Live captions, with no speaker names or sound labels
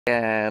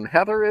And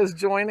Heather is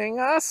joining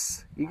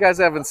us. You guys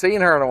haven't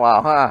seen her in a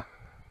while, huh?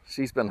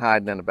 She's been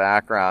hiding in the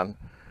background.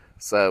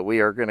 So we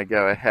are going to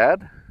go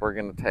ahead. We're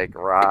going to take a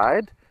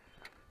ride.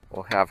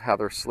 We'll have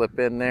Heather slip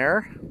in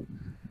there.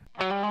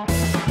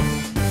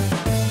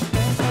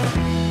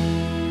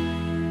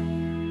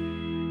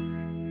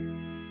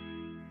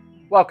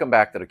 Welcome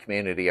back to the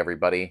community,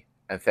 everybody.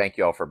 And thank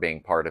you all for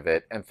being part of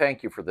it. And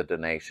thank you for the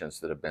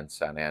donations that have been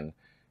sent in.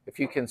 If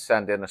you can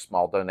send in a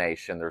small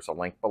donation, there's a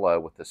link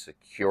below with a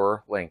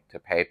secure link to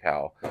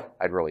PayPal.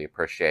 I'd really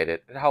appreciate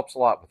it. It helps a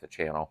lot with the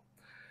channel.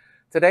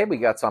 Today we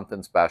got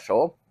something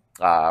special.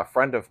 A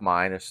friend of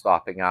mine is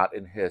stopping out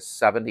in his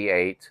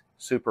 78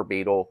 Super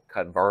Beetle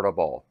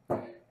Convertible.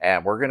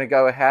 And we're going to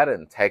go ahead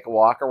and take a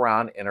walk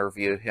around,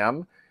 interview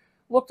him,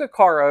 look the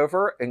car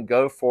over, and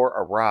go for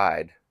a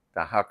ride.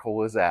 Now, how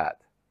cool is that?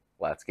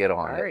 Let's get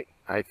on it.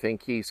 I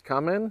think he's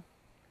coming.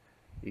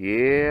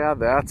 Yeah,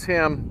 that's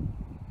him.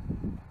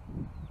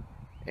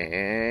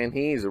 And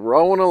he's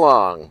rolling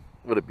along.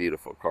 What a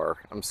beautiful car.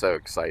 I'm so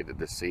excited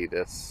to see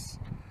this.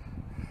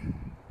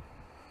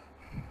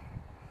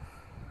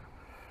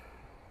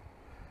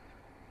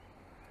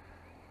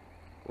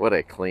 What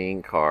a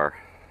clean car.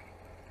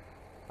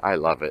 I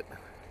love it.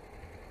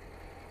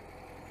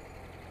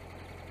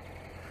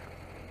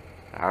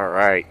 All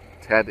right,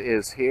 Ted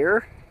is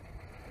here.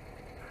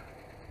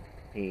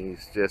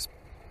 He's just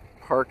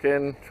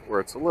parking where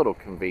it's a little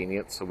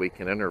convenient so we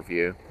can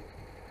interview.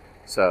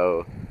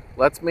 So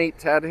let's meet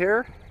Ted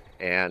here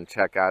and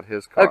check out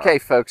his car. Okay,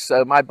 folks,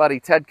 so my buddy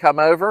Ted come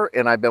over,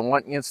 and I've been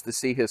wanting you to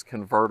see his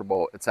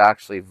convertible. It's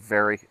actually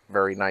very,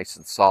 very nice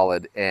and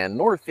solid. And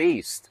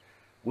Northeast,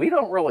 we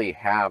don't really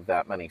have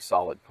that many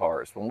solid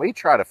cars. When we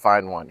try to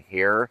find one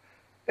here,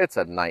 it's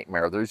a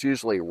nightmare. There's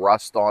usually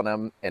rust on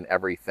them and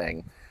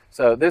everything.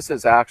 So this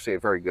is actually a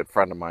very good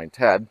friend of mine,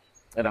 Ted.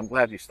 And I'm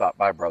glad you stopped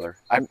by, brother.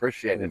 I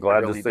appreciate it. I'm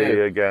glad to see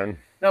you again.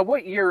 Now,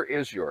 what year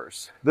is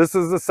yours? This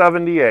is the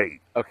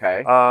 78.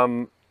 Okay.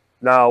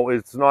 Now,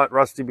 it's not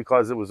rusty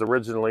because it was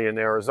originally an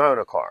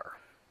Arizona car.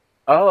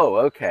 Oh,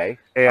 okay.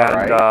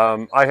 And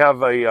I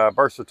have a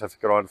birth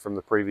certificate on from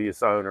the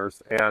previous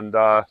owners. And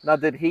now,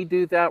 did he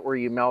do that where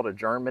you mail to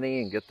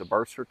Germany and get the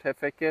birth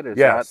certificate? Is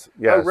yes, that...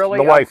 yes. Oh, really?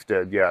 The wife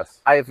did,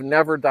 yes. I've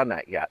never done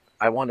that yet.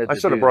 I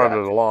should have brought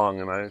it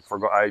along, and I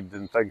forgot. I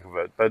didn't think of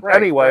it. But right,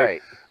 anyway,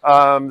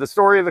 right. The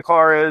story of the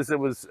car is it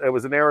was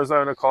an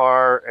Arizona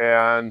car,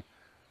 and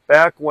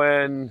back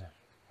when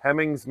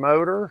Hemmings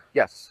Motor.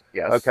 Yes.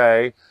 Yes.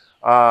 Okay.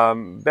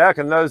 Back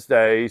in those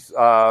days,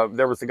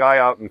 there was a guy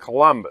out in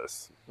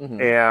Columbus,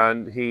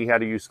 and he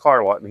had a used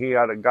car lot, and he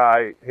had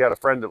a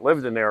friend that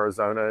lived in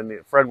Arizona, and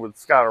the friend would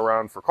scout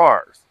around for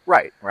cars.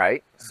 Right.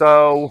 Right.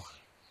 So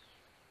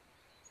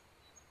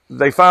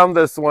they found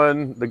this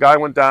one. The guy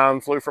went down,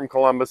 flew from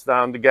Columbus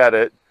down to get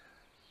it.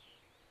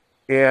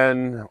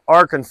 In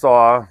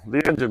Arkansas,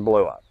 the engine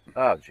blew up.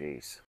 Oh,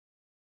 geez.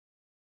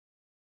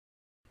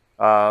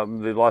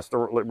 They lost the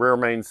rear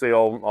main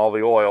seal, all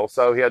the oil,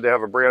 so he had to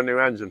have a brand new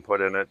engine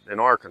put in it in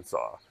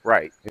Arkansas.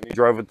 Right. And he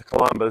drove it to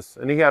Columbus,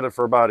 and he had it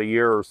for about a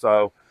year or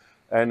so.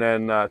 And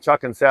then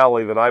Chuck and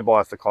Sally, that I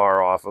bought the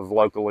car off of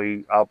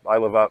locally, I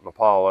live out in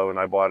Apollo, and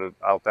I bought it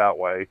out that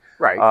way.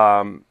 Right.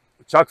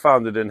 Chuck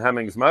found it in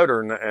Hemmings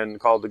Motor and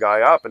called the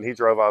guy up, and he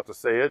drove out to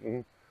see it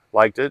and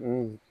liked it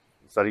and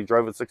said he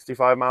drove it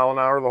 65 miles an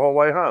hour the whole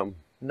way home.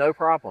 No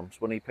problems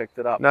when he picked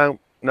it up. No.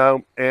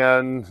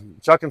 And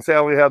Chuck and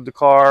Sally had the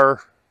car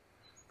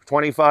for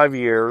 25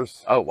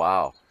 years. Oh,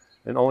 wow.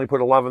 And only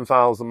put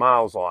 11,000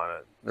 miles on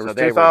it. There was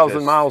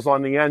 2,000 miles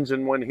on the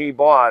engine when he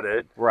bought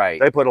it. Right.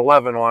 They put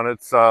 11 on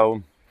it,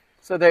 so...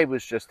 So they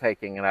was just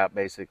taking it out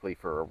basically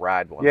for a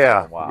ride once in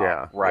a while.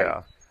 Yeah, right.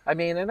 Yeah. I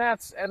mean, and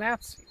that's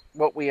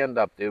what we end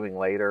up doing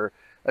later.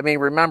 I mean,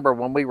 remember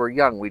when we were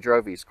young, we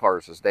drove these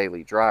cars as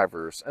daily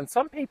drivers, and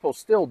some people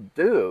still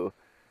do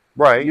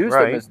use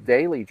them as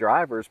daily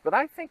drivers, but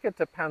I think it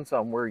depends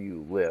on where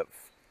you live.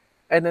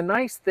 And the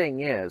nice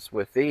thing is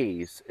with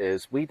these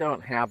is we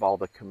don't have all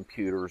the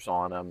computers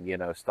on them, you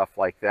know, stuff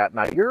like that.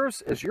 Now,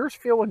 is yours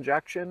fuel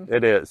injection?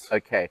 It is.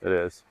 Okay. It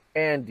is.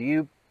 And do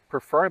you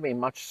prefer to be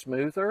much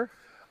smoother?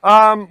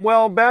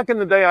 Well, back in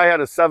the day, I had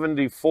a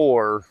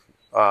 74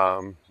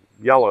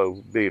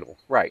 yellow Beetle.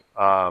 Right.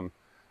 It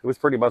was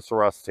pretty much the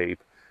rust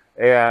heap.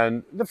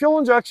 And the fuel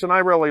injection I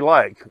really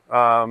like.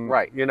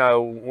 Right. You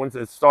know, once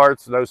it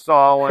starts, no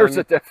stalling. There's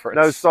a difference.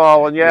 No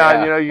stalling, yeah.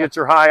 And, you know, you get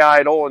your high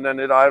idle, and then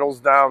it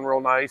idles down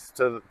real nice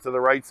to the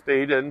right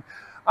speed. And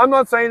I'm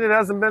not saying it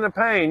hasn't been a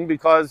pain,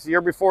 because year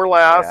before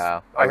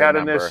last, I had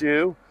an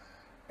issue.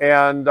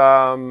 And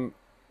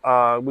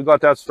we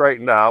got that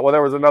straightened out. Well,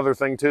 there was another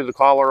thing, too. The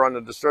collar on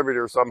the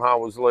distributor somehow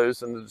was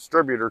loose, and the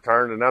distributor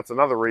turned, and that's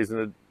another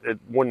reason it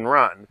wouldn't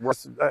run.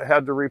 I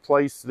had to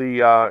replace the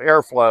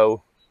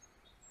airflow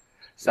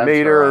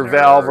meter,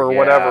 valve, or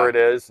whatever it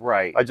is.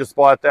 Right. I just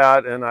bought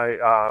that, and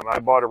I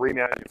bought a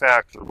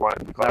remanufactured one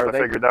because I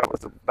figured that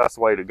was the best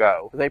way to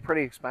go. Are they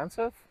pretty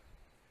expensive?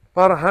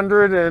 About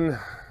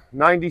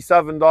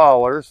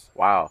 $197.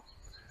 Wow.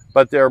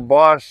 But they're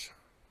Bosch,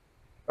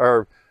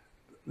 or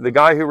the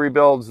guy who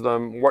rebuilds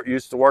them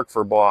used to work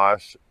for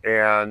Bosch,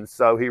 and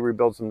so he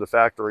rebuilds them to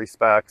factory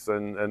specs,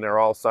 and they're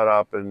all set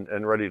up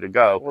and ready to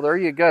go. Well, there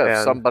you go. If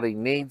somebody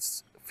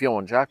needs fuel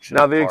injection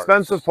now, the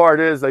expensive part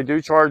is they do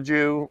charge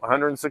you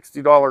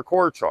 $160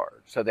 core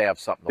charge. So they have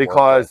something to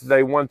because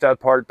they want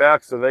that part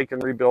back so they can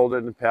rebuild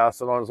it and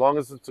pass it on, as long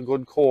as it's a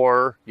good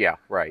core. Yeah,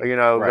 right. You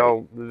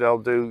know, they'll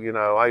do, you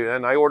know,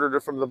 I ordered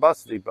it from the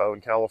bus depot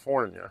in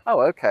California. Oh,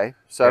 okay.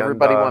 So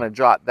everybody want to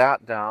jot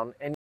that down.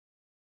 And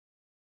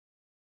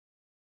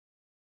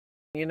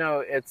you know,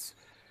 it's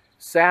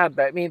sad,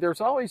 but I mean,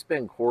 there's always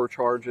been core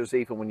charges,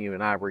 even when you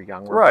and I were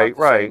young. We're about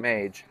the same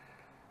age.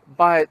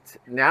 But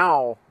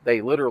now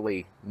they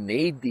literally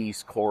need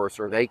these cores,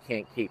 or they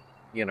can't keep,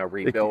 you know,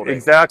 rebuilding.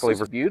 Exactly.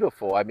 It's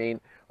beautiful. I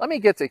mean, let me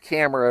get the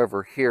camera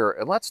over here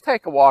and let's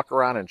take a walk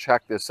around and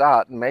check this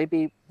out, and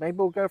maybe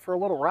we'll go for a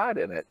little ride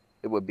in it.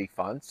 It would be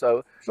fun.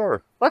 So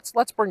sure, let's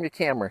bring the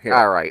camera here.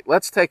 All right,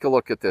 let's take a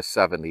look at this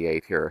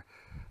 78 here.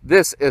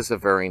 This is a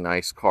very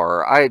nice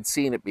car. I had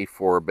seen it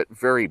before, but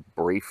very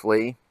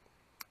briefly.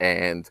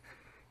 And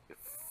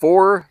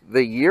for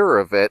the year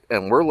of it,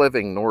 and we're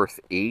living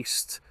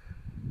northeast,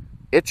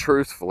 it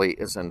truthfully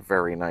is in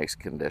very nice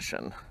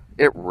condition.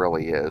 It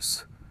really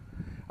is.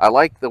 I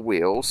like the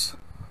wheels.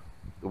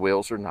 The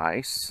wheels are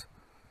nice.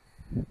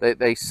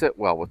 They sit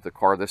well with the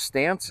car. The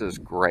stance is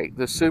great.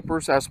 The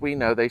Supers, as we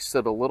know, they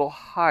sit a little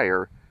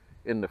higher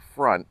in the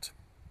front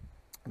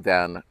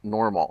than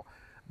normal,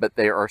 but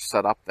they are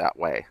set up that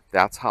way.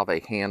 That's how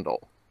they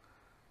handle.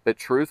 But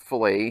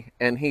truthfully,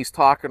 and he's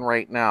talking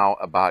right now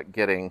about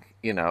getting,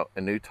 you know,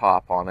 a new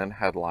top on and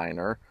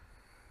headliner.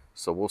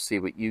 So we'll see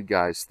what you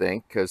guys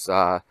think, because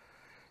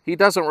he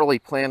doesn't really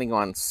planning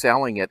on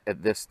selling it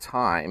at this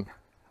time.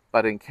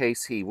 But in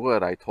case he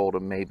would, I told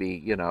him maybe,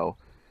 you know,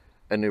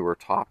 a newer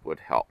top would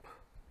help,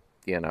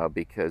 you know,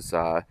 because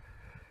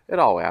it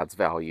all adds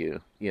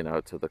value, you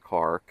know, to the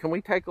car. Can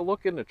we take a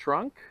look in the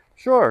trunk?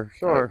 Sure,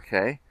 sure.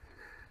 Okay.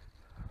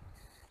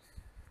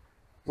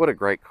 What a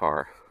great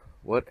car.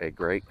 What a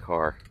great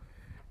car.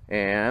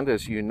 And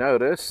as you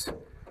notice,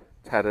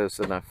 Ted is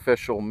an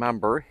official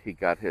member. He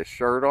got his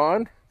shirt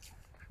on.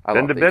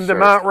 Been to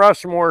Mount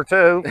Rushmore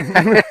too.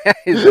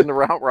 He's been to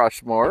Mount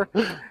Rushmore.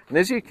 And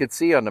as you can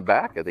see on the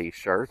back of these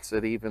shirts,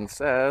 it even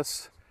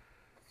says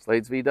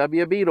Slades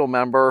VW Beetle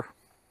member.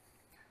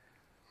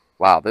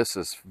 Wow, this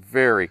is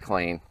very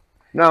clean.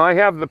 Now I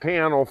have the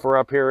panel for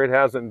up here. It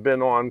hasn't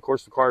been on. Of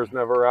course, the car's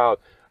never out.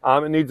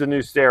 It needs a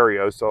new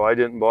stereo, so I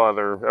didn't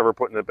bother ever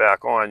putting it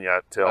back on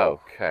yet.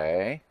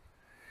 Okay.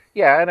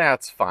 Yeah, and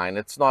that's fine.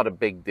 It's not a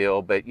big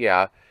deal, but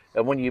yeah.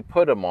 And when you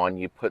put them on,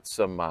 you put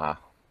some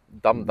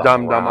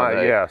dum-dum around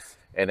it, yes,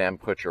 and then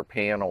put your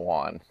panel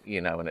on,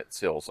 you know, and it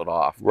seals it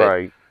off.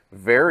 Right. But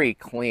very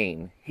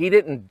clean. He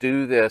didn't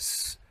do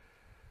this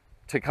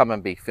to come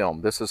and be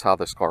filmed. This is how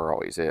this car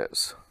always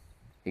is.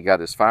 He got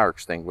his fire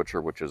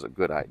extinguisher, which is a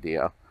good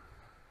idea.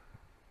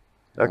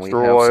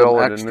 Extra oil,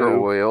 and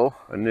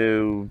a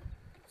new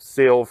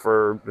seal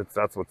for,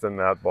 that's what's in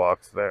that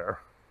box there.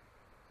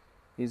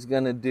 He's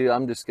gonna do,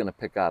 I'm just gonna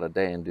pick out a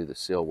day and do the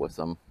seal with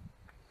him.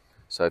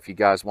 So if you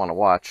guys want to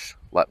watch,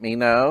 let me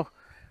know.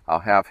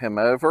 I'll have him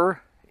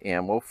over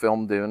and we'll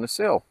film doing the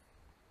seal,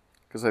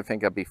 because I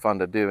think that'd be fun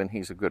to do, and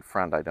he's a good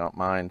friend, I don't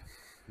mind.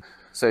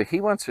 So he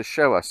wants to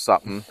show us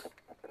something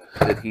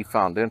that he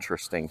found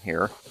interesting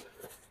here,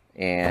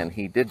 and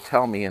he did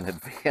tell me in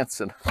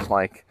advance, and I'm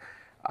like,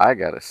 I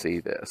gotta see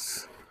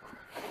this.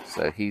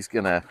 So he's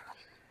gonna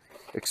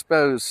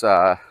expose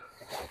the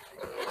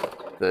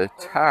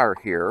tire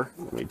here.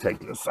 Let me take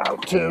this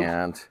out too.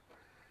 And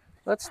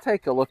let's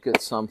take a look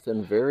at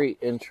something very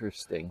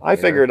interesting. I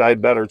figured I'd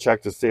better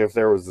check to see if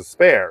there was a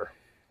spare.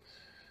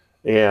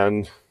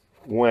 And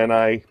when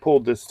I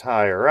pulled this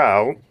tire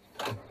out,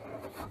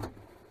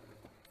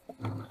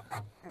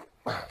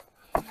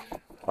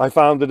 I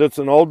found that it's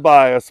an old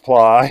bias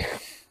ply.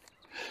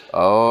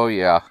 Oh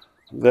yeah.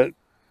 That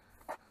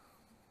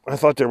I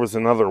thought there was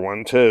another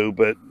one too,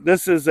 but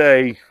this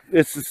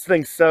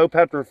thing's so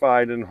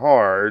petrified and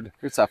hard.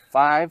 It's a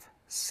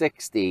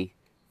 560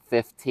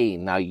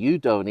 15. Now you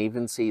don't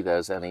even see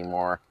those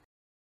anymore.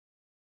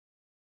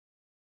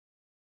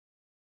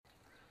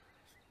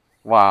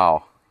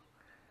 Wow.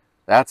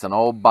 That's an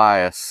old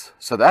bias.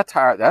 So that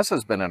tire, this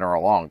has been in there a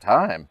long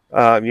time.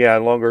 Yeah,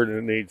 longer than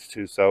it needs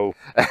to. So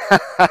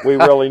we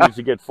really need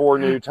to get 4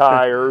 new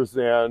tires,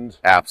 and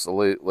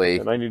absolutely.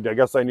 And I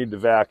guess I need to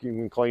vacuum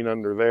and clean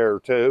under there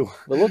too.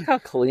 But look how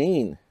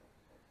clean.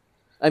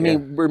 I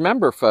mean,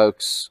 remember,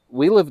 folks,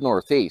 we live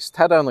northeast.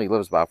 Ted only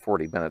lives about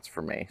 40 minutes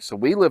from me, so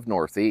we live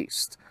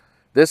northeast.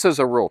 This is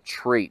a real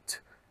treat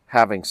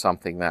having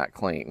something that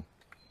clean,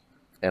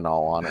 in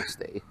all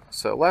honesty.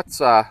 So let's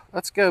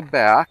go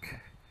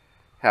back.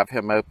 Have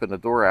him open the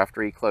door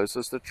after he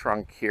closes the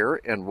trunk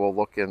here, and we'll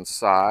look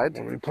inside.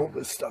 Let me pull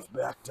this stuff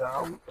back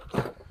down.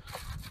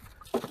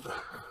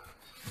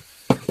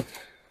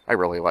 I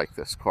really like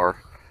this car.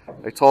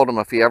 I told him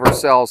if he ever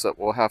sells it,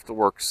 we'll have to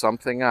work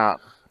something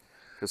out,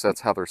 because that's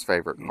Heather's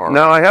favorite car.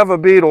 Now I have a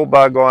Beetle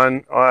bug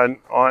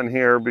on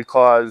here,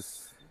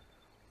 because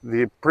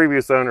the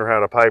previous owner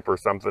had a pipe or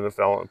something that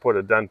fell and put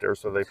a dent there,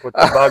 so they put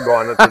the bug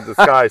on it to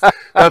disguise.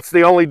 That's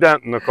the only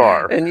dent in the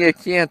car. And you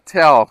can't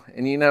tell.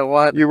 And you know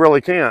what? You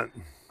really can't.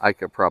 I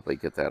could probably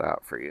get that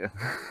out for you.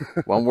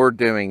 When we're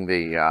doing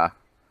the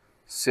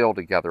seal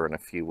together in a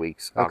few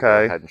weeks, I'll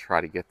go ahead and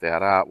try to get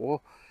that out.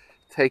 We'll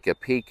take a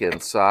peek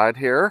inside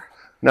here.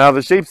 Now,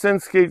 the sheepskin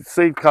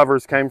seat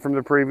covers came from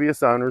the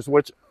previous owners,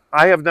 which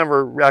I have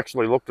never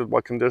actually looked at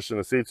what condition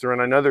the seats are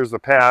in. I know there's a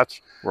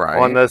patch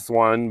on this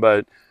one,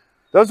 but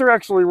those are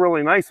actually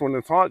really nice when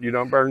it's hot. You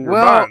don't burn your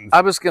buns.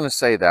 I was going to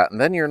say that, and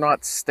then you're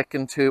not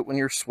sticking to it when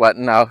you're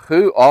sweating. Now,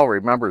 who all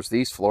remembers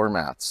these floor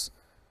mats?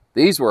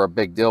 These were a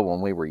big deal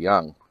when we were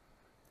young.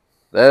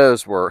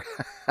 Those were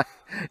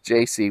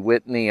J.C.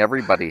 Whitney.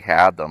 Everybody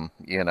had them,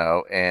 you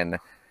know, and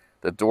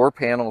the door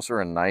panels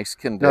are in nice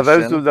condition.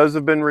 Now, those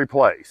have been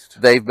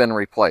replaced. They've been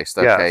replaced.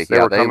 Okay, yes, they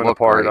were coming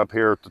apart up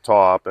here at the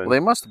top. And well,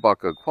 they must have bought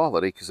good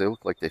quality because they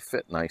look like they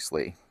fit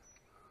nicely,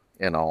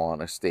 in all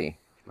honesty.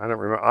 I don't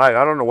remember.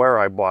 I don't know where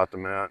I bought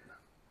them at.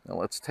 Now,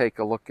 let's take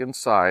a look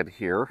inside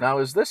here. Now,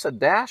 is this a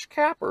dash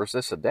cap or is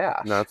this a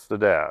dash? That's the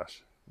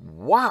dash.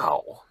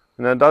 Wow.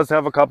 And it does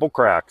have a couple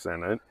cracks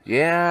in it.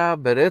 Yeah,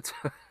 but it's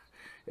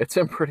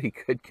in pretty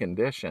good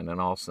condition, in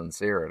all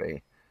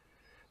sincerity.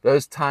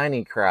 Those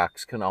tiny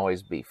cracks can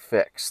always be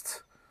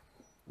fixed.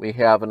 We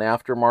have an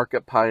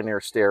aftermarket Pioneer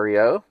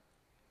stereo.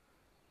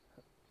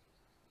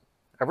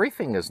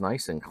 Everything is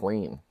nice and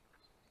clean.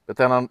 But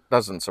that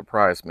doesn't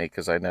surprise me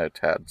because I know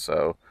Ted,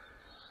 so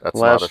that's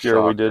not a shocker. Last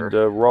year we did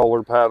the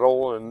roller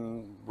pedal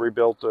and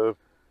rebuilt the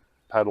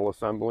pedal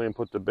assembly and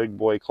put the big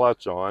boy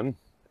clutch on.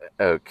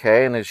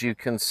 Okay, and as you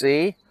can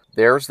see,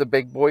 there's the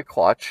big boy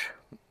clutch.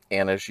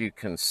 And as you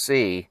can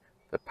see,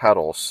 the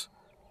pedals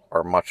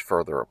are much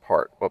further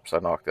apart. Whoops, I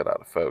knocked it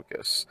out of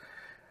focus.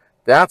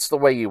 That's the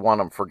way you want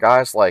them for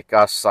guys like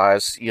us,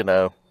 size, you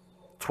know,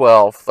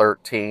 12,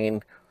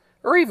 13,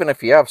 or even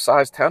if you have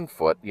size 10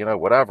 foot, you know,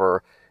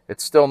 whatever,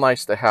 it's still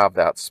nice to have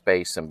that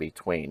space in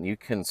between. You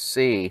can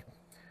see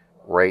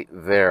right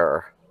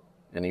there,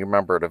 and you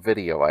remember the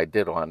video I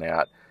did on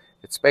that,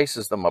 it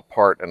spaces them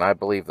apart, and I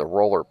believe the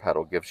roller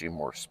pedal gives you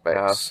more space.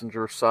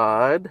 Passenger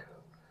side.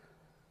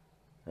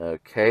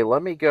 Okay,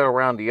 let me go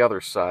around the other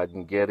side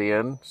and get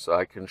in so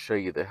I can show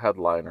you the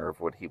headliner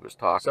of what he was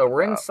talking about. So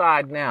we're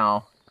inside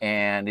now,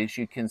 and as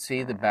you can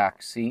see, the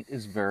back seat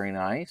is very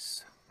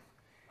nice.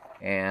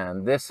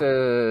 And this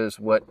is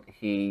what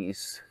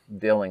he's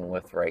dealing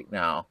with right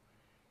now,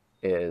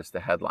 is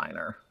the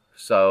headliner.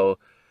 So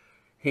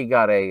he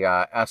got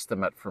a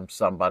estimate from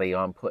somebody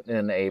on putting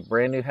in a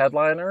brand new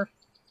headliner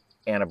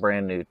and a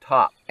brand new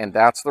top. And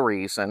that's the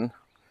reason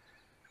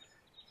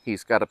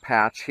he's got a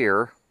patch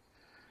here.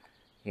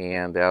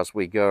 And as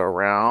we go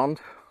around,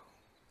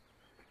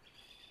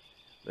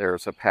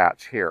 there's a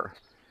patch here.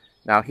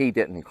 Now, he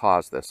didn't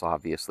cause this,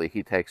 obviously.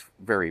 He takes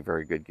very,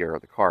 very good care of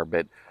the car,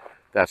 but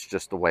that's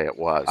just the way it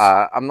was.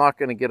 I'm not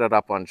going to get it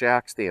up on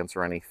jack stands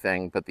or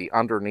anything, but the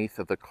underneath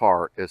of the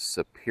car is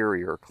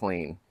superior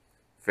clean,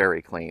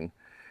 very clean.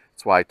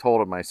 That's why I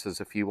told him, I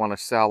says, if you want to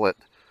sell it,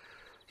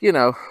 you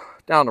know,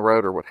 down the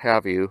road or what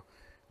have you,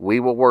 we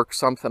will work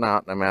something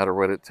out no matter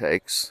what it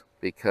takes,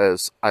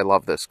 because I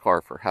love this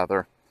car for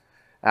Heather.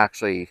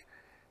 Actually,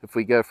 if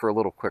we go for a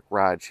little quick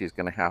ride, she's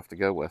going to have to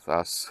go with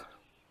us.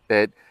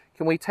 But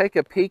can we take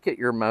a peek at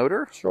your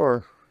motor?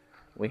 Sure.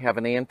 We have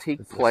an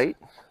antique plate.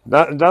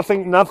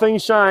 Nothing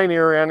shiny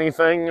or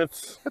anything.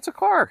 It's a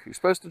car. You're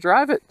supposed to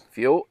drive it.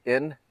 Fuel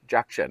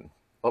injection.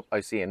 Oh,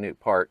 I see a new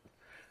part.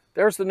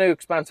 There's the new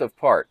expensive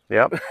part.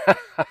 Yep.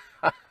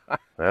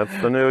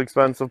 That's the new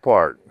expensive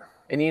part.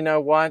 And you know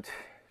what?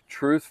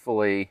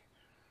 Truthfully,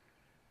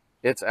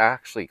 it's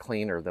actually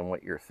cleaner than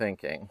what you're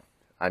thinking.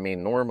 I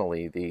mean,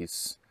 normally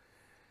these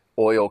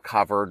oil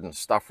covered and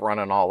stuff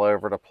running all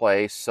over the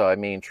place. So, I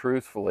mean,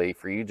 truthfully,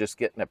 for you just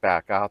getting it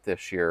back out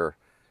this year,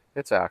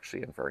 it's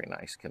actually in very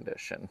nice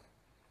condition.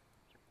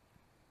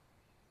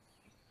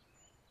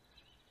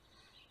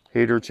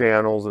 Heater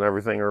channels and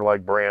everything are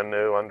like brand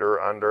new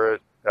under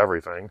it,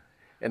 everything.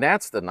 And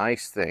that's the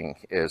nice thing,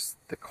 is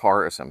the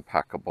car is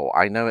impeccable.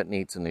 I know it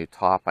needs a new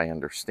top, I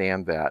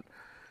understand that.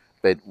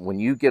 But when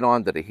you get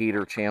onto the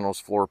heater channels,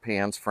 floor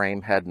pans,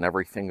 frame head, and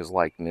everything is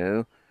like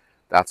new,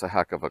 that's a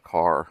heck of a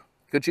car.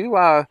 Could you,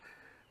 while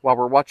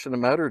we're watching the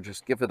motor,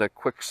 just give it a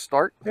quick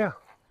start? Yeah.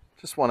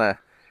 Just want to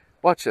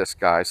watch this,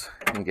 guys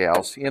and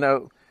gals. You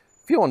know,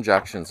 fuel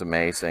injection's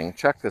amazing.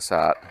 Check this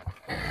out.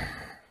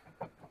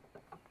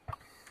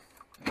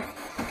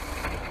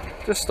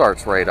 Just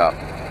starts right up.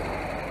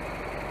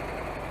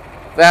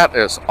 That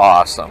is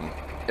awesome.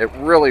 It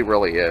really,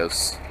 really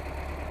is.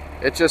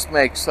 It just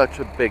makes such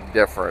a big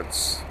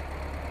difference.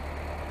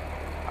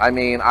 I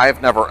mean,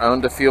 I've never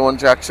owned a fuel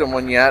injection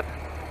one yet,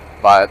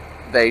 but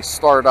they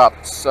start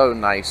up so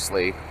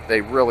nicely.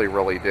 They really,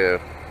 really do.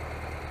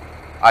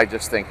 I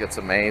just think it's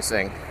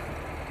amazing.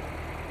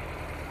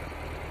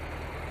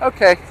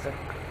 Okay.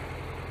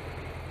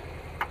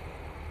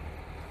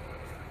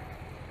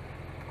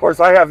 Of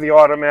course, I have the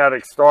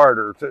automatic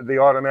starter, the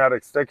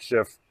automatic stick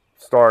shift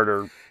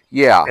starter.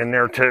 Yeah. In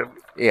there too.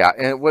 Yeah,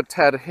 and what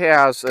Ted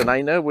has, and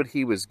I know what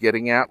he was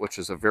getting at, which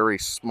is a very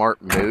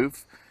smart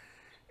move,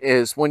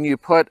 is when you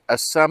put a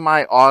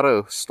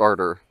semi-auto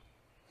starter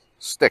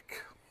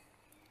stick.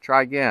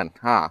 Try again,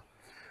 huh?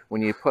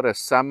 When you put a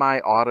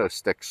semi-auto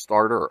stick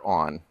starter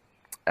on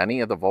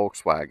any of the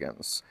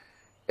Volkswagens,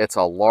 it's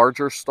a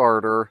larger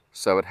starter,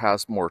 so it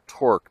has more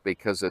torque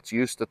because it's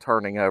used to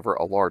turning over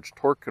a large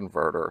torque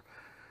converter.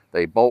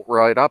 They bolt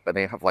right up and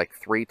they have like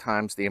 3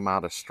 times the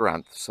amount of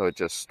strength, so it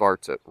just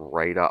starts it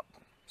right up.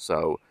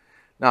 So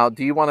now,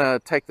 do you want to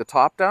take the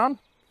top down?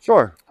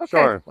 Sure, Okay,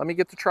 sure. let me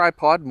get the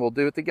tripod and we'll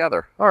do it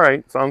together. All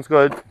right, sounds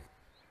good.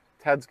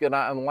 Ted's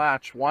gonna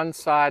unlatch one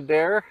side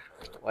there,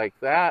 like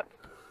that.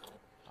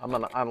 I'm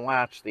gonna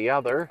unlatch the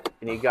other,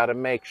 and you got to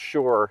make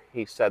sure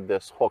he said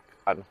this hook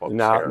unhooks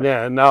here.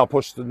 Yeah, now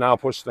push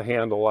the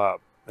handle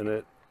up, and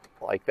it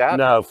like that.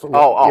 No,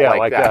 yeah,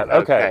 like that.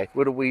 Okay.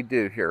 What do we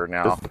do here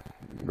now?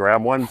 Just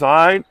grab one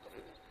side,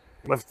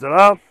 lift it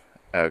up.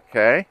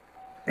 Okay.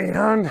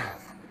 And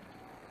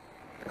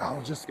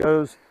it just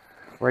goes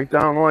right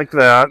down like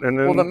that, and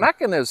then well, the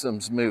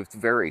mechanisms moved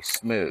very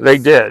smooth. They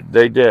did.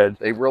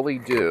 They really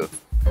do.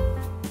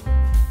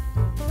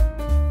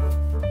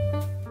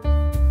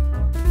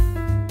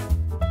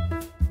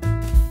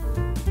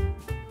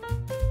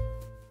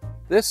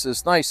 This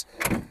is nice.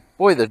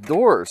 Boy, the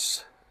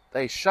doors,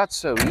 they shut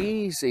so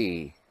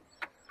easy.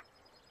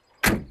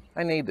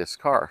 I need this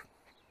car.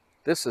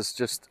 This is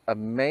just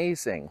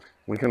amazing.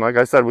 We can, like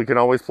I said, we can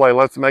always play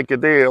Let's Make a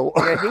Deal.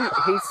 Yeah,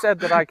 he said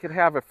that I could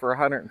have it for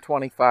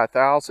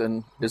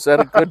 $125,000. Is that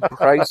a good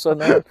price on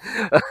that?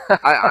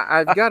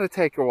 I've got to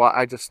take a while.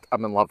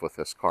 I'm in love with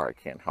this car. I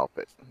can't help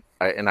it.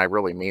 And I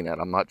really mean it.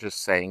 I'm not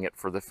just saying it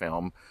for the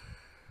film.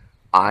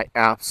 I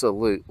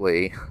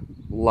absolutely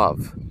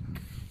love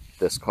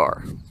this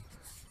car.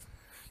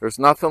 There's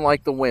nothing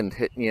like the wind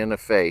hitting you in the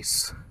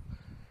face.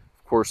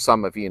 Of course,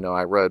 some of you know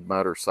I rode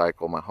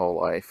motorcycle my whole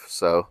life,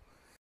 so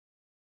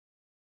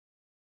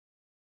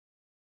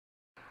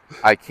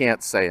I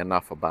can't say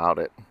enough about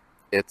it.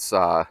 It's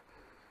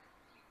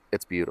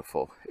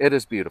beautiful. It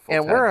is beautiful.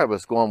 And where I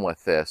was going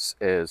with this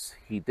is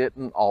he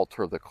didn't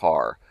alter the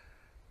car.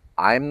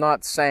 I'm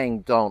not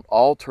saying don't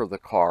alter the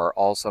car.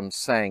 All I'm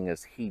saying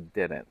is he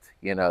didn't.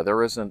 You know,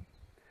 there isn't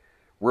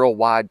real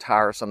wide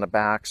tires on the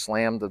back,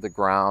 slammed to the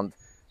ground.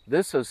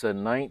 This is a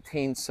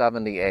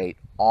 1978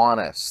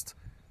 honest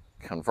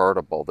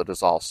convertible that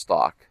is all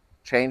stock.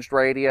 Changed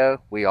radio,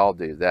 we all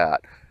do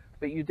that.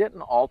 But you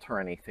didn't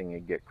alter anything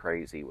and get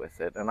crazy with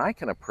it, and I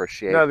can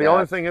appreciate that. No, the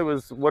only thing it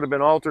would have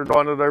been altered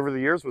on it over the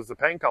years was the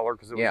paint color,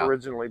 because it was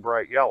originally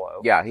bright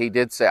yellow. Yeah, he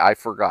did say, I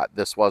forgot,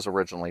 this was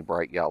originally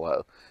bright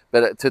yellow.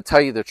 But to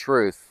tell you the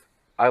truth,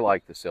 I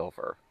like the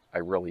silver. I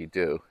really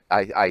do.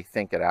 I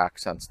think it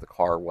accents the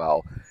car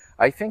well.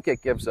 I think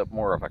it gives it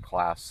more of a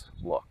class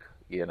look,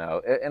 you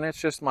know, and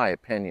it's just my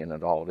opinion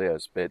and all it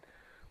is. But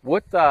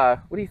what do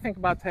you think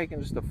about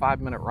taking just a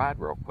 5-minute ride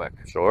real quick?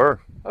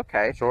 Sure.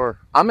 Okay. Sure.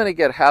 I'm going to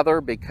get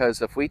Heather,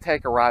 because if we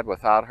take a ride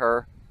without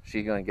her,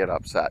 she's going to get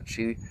upset.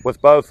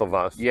 With both of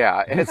us.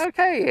 Yeah.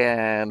 Okay,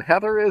 and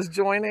Heather is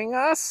joining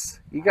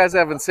us. You guys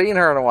haven't seen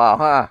her in a while,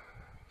 huh?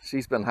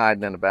 She's been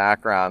hiding in the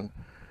background.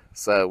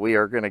 So we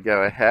are going to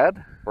go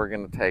ahead. We're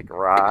going to take a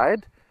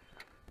ride.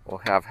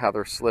 We'll have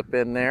Heather slip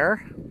in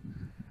there,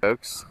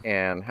 folks,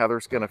 and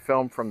Heather's going to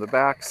film from the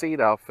back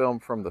seat. I'll film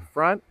from the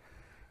front,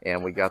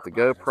 and we got the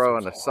GoPro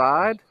on the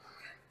side,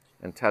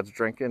 and Ted's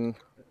drinking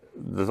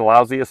the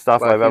lousiest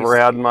stuff I've ever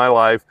had in my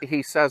life.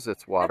 He says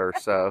it's water,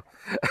 so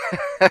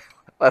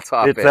let's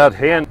hop in. It's that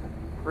hand.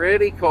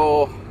 Pretty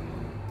cool.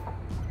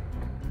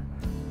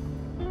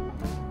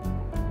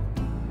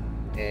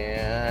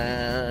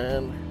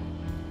 And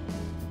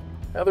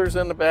Heather's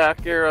in the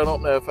back here. I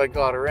don't know if I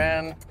got her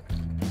in.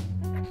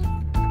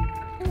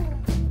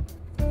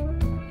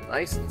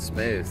 Nice and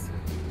smooth.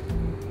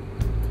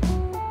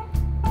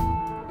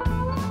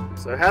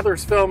 So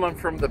Heather's filming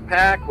from the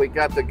back. We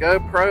got the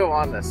GoPro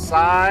on the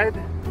side.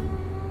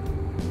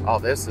 Oh,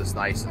 this is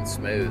nice and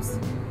smooth.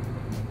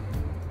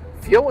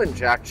 Fuel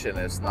injection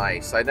is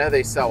nice. I know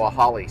they sell a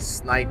Holly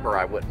Sniper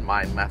I wouldn't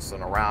mind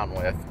messing around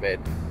with, but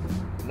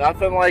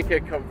nothing like a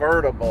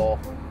convertible.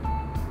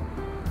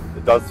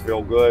 It does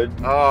feel good.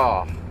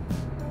 Oh,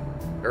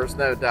 there's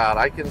no doubt.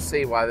 I can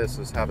see why this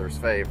is Heather's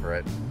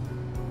favorite.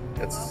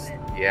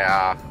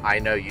 Yeah, I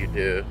know you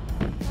do.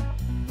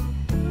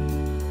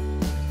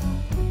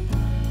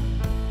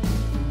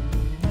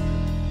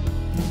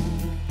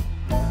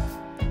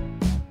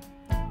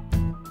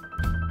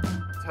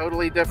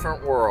 Totally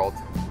different world.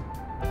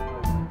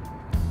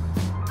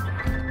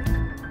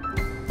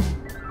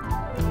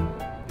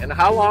 And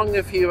how long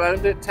have you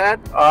owned it, Ted?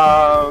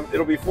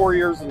 It'll be 4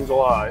 years in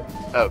July.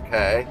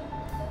 Okay.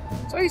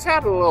 So he's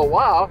had it a little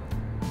while.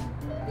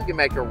 You can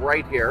make it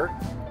right here.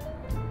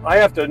 I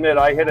have to admit,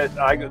 I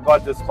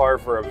got this car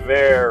for a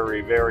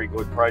very, very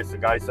good price. The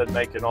guy said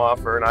make an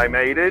offer, and I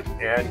made it,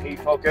 and he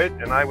took it,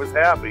 and I was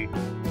happy.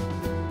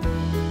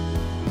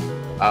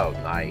 Oh,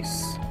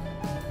 nice.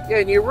 Yeah,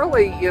 and you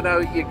really, you know,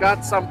 you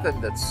got something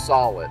that's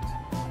solid.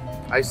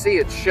 I see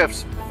it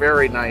shifts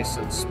very nice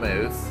and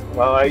smooth.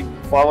 Well, I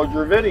followed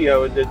your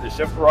video and did the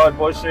shift rod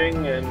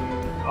bushing and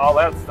all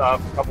that stuff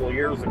a couple of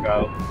years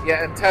ago.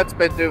 Yeah, and Ted's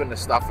been doing the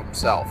stuff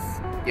himself,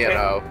 you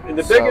know. And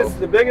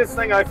the biggest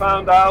thing I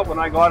found out when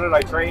I got it,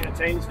 I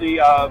changed the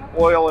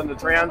oil in the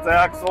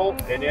transaxle,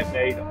 and it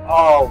made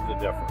all the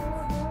difference.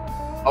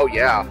 Oh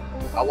yeah,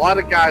 a lot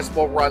of guys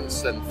will run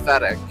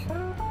synthetic,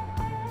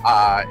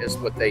 is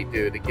what they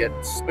do to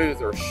get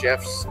smoother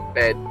shifts,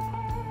 but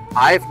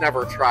I've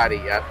never tried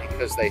it yet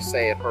because they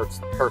say it hurts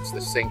the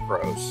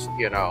synchros,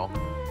 you know.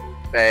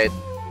 But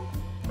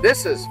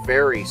this is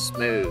very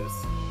smooth.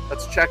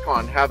 Let's check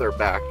on Heather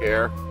back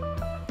here.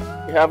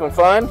 You having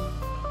fun?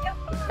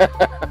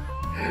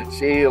 Yep.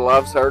 She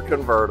loves her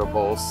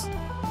convertibles.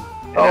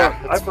 Oh,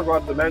 I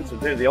forgot to mention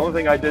too, the only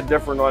thing I did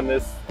different on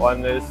this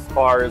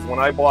car is when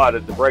I bought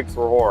it, the brakes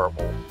were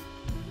horrible.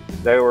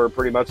 They were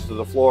pretty much to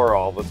the floor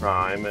all the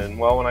time, and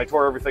well, when I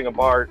tore everything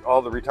apart,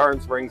 all the return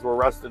springs were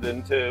rusted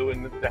in too,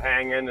 and the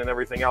hanging and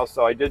everything else.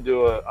 So I did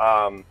do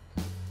a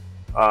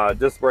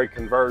disc brake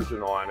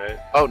conversion on it.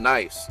 Oh,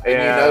 nice! And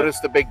you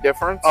noticed a big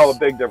difference? Oh, a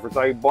big difference.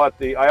 I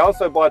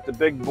also bought the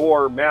big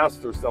bore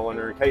master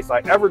cylinder in case I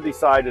ever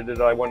decided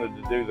that I wanted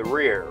to do the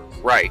rears.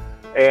 Right.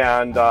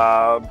 And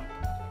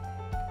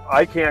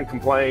I can't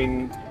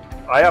complain.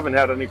 I haven't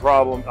had any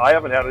problem. I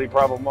haven't had any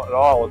problem at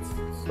all. It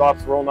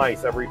stops real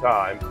nice every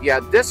time. Yeah,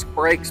 disc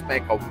brakes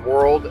make a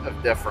world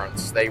of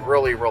difference. They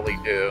really, really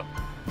do.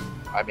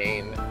 I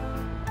mean,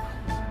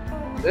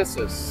 it's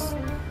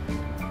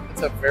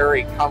a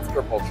very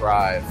comfortable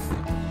drive.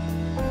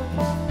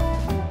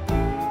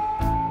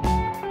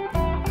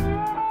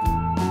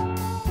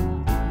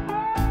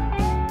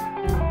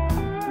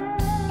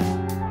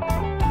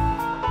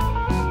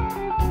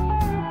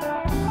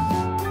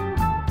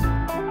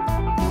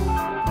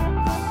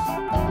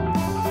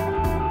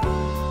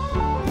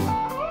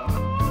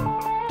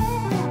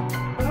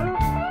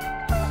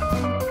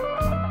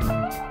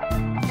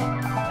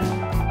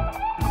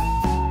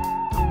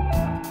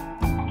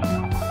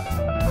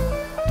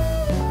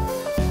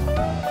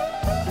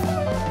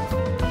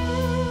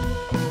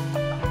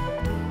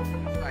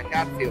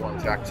 Fuel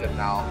injection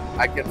now.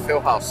 I can feel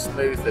how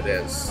smooth it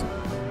is.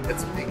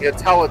 You can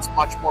tell it's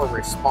much more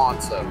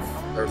responsive.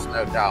 There's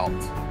no doubt.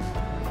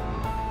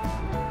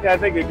 Yeah, I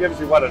think it gives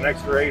you what, an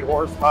extra 8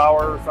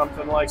 horsepower or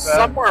something like that.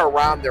 Somewhere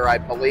around there, I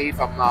believe.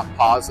 I'm not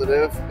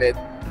positive, but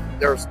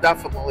there's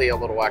definitely a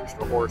little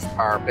extra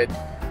horsepower. But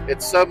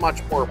it's so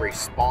much more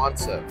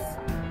responsive.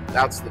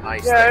 That's the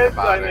nice thing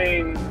about it.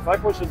 I mean, if I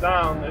push it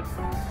down, it's.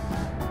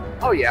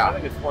 Oh yeah. I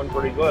think it's going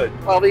pretty good.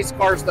 Well, these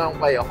cars don't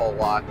weigh a whole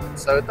lot,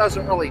 so it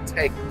doesn't really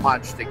take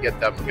much to get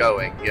them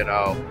going, you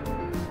know.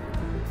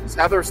 Is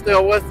Heather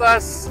still with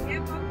us?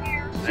 Yep, I'm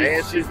here.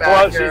 Hey, she's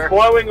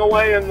blowing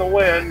away in the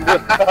wind.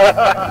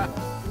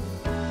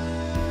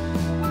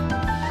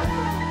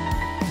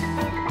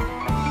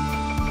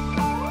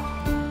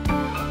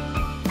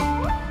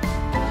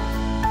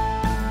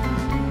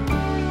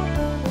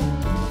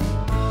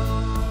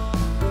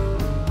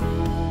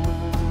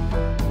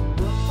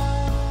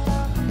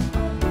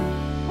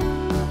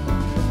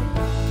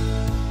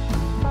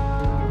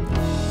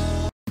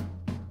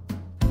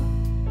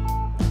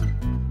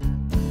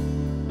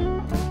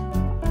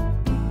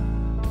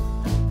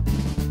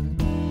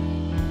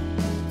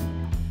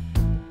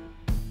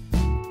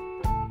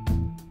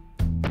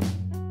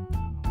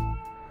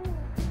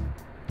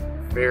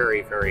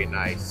 Very, very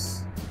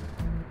nice.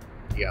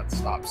 You got the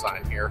stop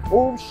sign here.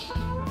 Whoosh.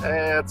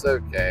 It's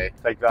okay.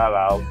 Take that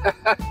out.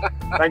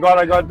 Thank God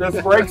I got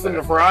disc brakes in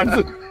the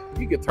front.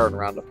 You could turn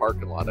around the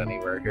parking lot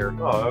anywhere here.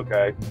 Oh,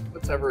 okay.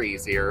 It's ever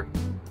easier.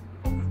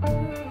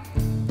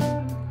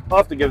 I'll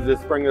have to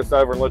bring this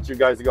over and let you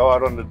guys go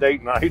out on the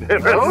date night.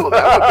 Oh,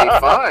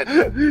 that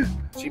would be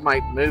fun. She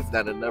might move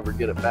then and never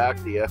get it back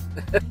to you.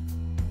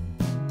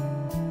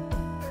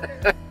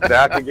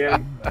 Back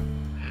again.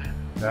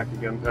 Back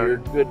again. You're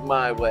good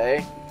my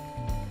way.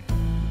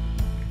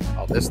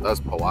 Oh, this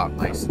does pull out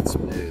nice and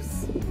smooth.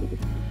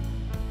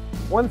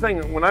 One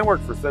thing, when I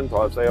worked for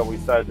Cintas, they always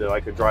said that I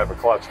could drive a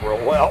clutch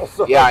real well.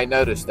 So. Yeah, I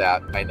noticed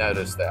that.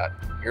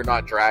 You're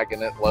not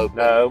dragging it, low,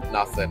 no.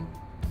 Nothing.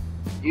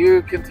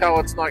 You can tell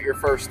it's not your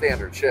first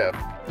standard shift.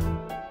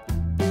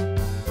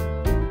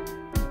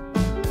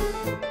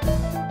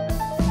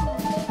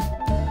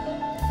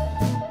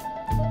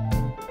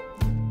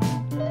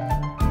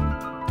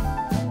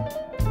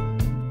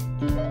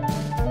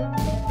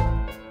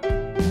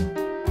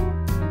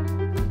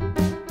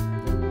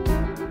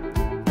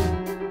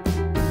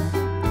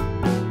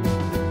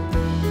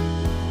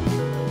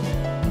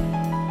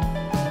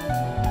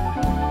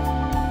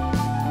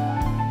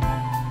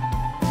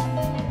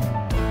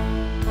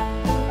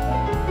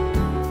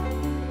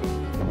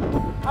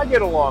 I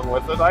get along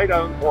with it. I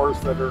don't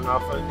force it or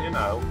nothing, you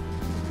know.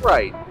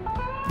 Right.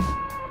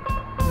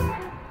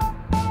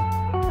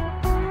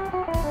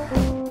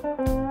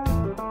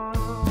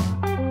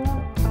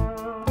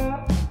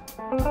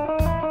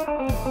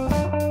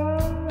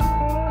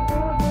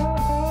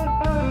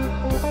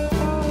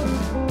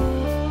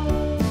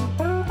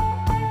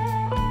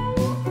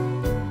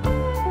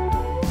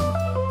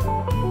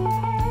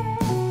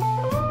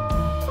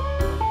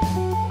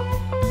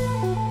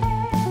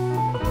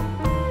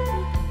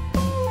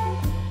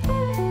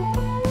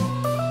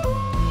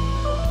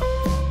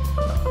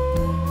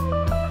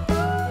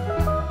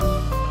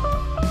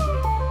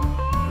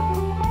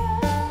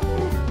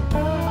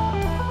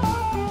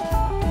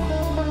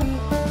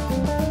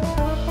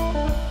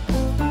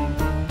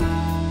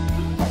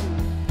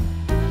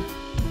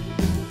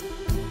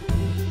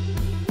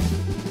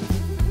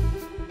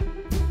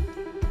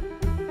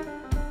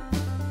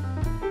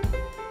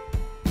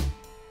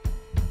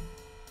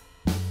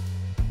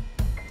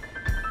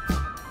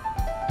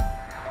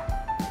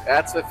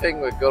 That's the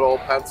thing with good old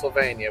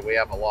Pennsylvania. We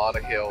have a lot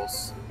of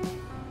hills.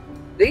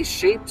 These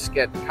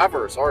sheepskin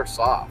covers are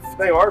soft.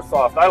 They are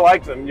soft. I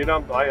like them. You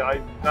know,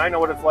 I know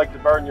what it's like to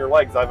burn your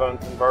legs. I've owned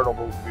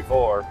convertibles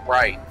before.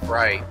 Right,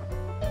 right.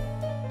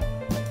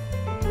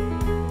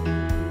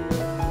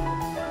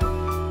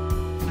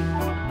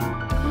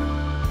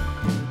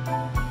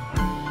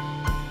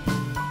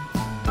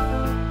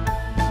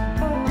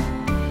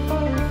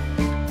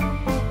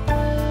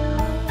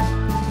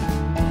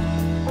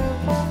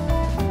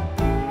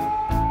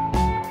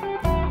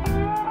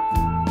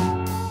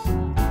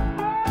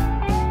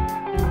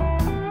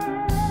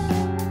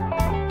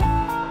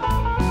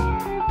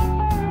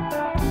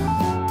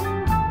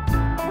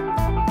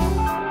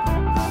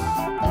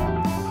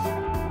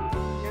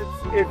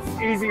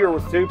 It's easier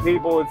with two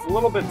people. It's a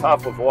little bit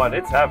tough with one.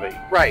 It's heavy.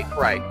 Right,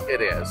 right.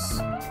 It is.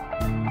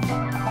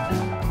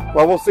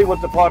 Well, we'll see what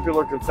the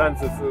popular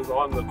consensus is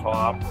on the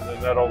top, and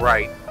then that'll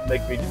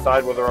make me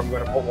decide whether I'm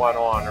going to put one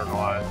on or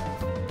not.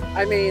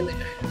 I mean,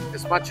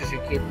 as much as you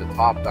keep the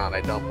top down,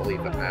 I don't believe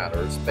it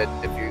matters. But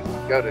if you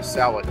go to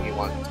sell it and you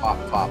want top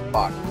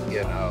buck,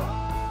 you know,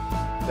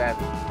 then...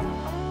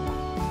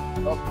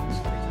 Oh,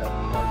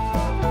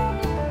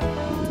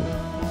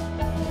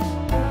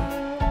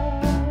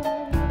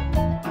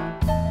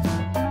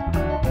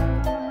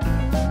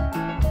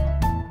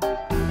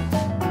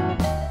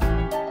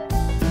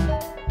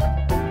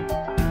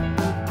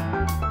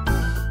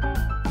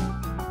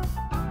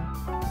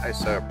 I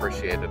so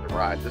appreciated the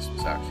ride. This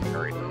was actually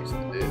very nice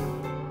to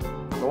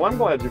do. Well, I'm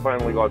glad you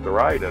finally got the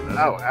ride in it.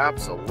 Oh,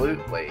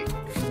 absolutely.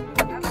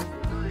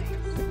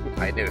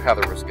 I knew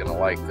Heather was going to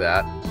like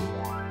that.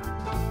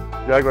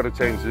 Yeah, I got to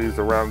change these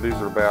around. These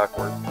are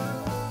backwards.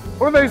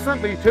 Or they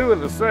sent me two of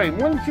the same.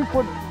 Wouldn't you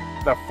put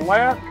the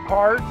flat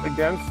part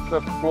against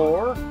the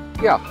floor?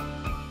 Yeah.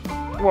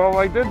 Well,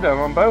 I did that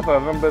on both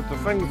of them, but the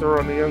things are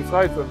on the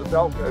inside, so the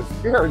belt goes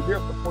here, and you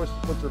have to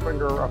put your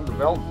finger around the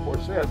belt and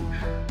push in.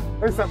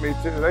 They sent me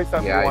two. They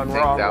sent me one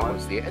wrong. Yeah, I think that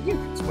was the. And you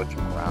can switch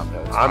them around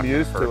though. I'm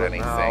used to it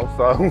now,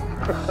 so.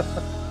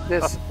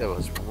 It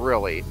was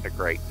really a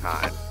great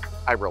time.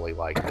 I really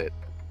liked it.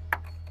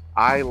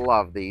 I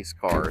love these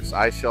cars.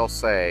 I shall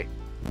say,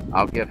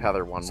 I'll get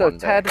Heather one day. So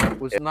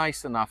Ted was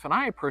nice enough, and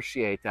I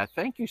appreciate that.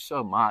 Thank you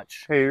so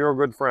much. Hey, you're a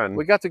good friend.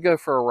 We got to go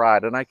for a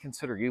ride, and I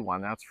consider you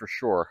one, that's for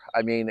sure.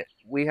 I mean,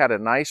 we had a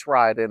nice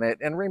ride in it,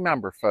 and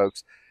remember,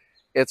 folks,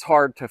 it's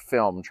hard to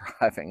film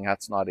driving.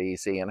 That's not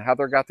easy. And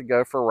Heather got to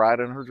go for a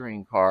ride in her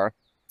dream car,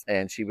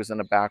 and she was in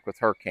the back with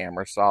her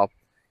camera, so I'll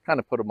kind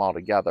of put them all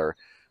together.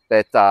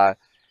 But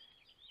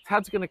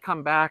Ted's going to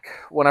come back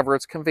whenever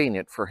it's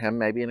convenient for him,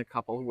 maybe in a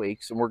couple of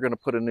weeks, and we're going to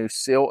put a new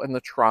seal in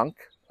the trunk,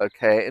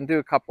 okay, and do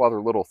a couple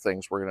other little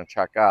things we're going to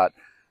check out.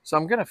 So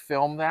I'm going to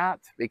film that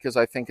because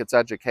I think it's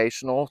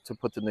educational to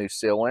put the new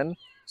seal in,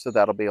 so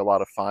that'll be a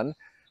lot of fun.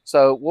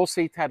 So we'll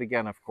see Ted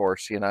again, of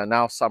course. You know,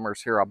 now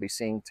summer's here, I'll be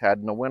seeing Ted.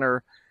 In the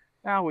winter,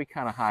 now we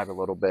kind of hide a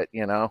little bit,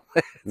 you know.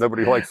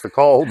 Nobody likes the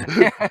cold.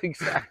 Yeah,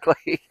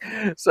 exactly.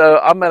 So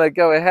I'm going to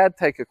go ahead,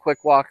 take a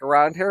quick walk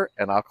around here,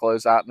 and I'll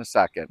close out in a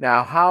second.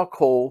 Now, how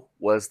cool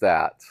was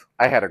that?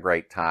 I had a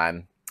great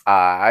time.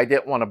 I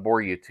didn't want to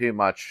bore you too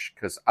much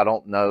because I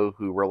don't know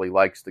who really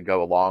likes to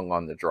go along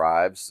on the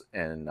drives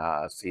and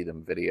see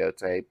them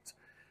videotaped,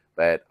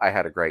 but I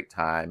had a great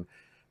time.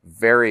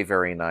 Very,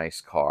 very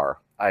nice car.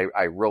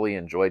 I really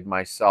enjoyed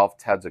myself.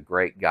 Ted's a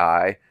great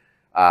guy,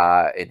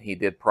 and he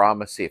did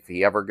promise if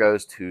he ever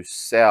goes to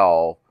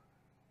sell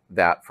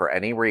that for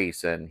any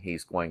reason,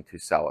 he's going to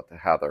sell it to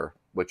Heather,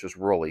 which is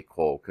really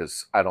cool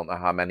because I don't know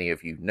how many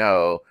of you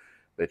know,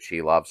 but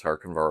she loves her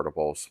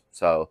convertibles.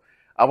 So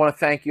I want to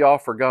thank you all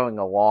for going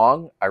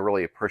along. I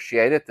really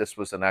appreciate it. This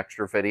was an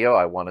extra video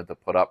I wanted to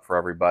put up for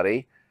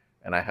everybody,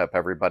 and I hope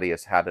everybody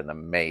has had an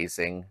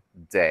amazing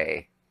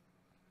day.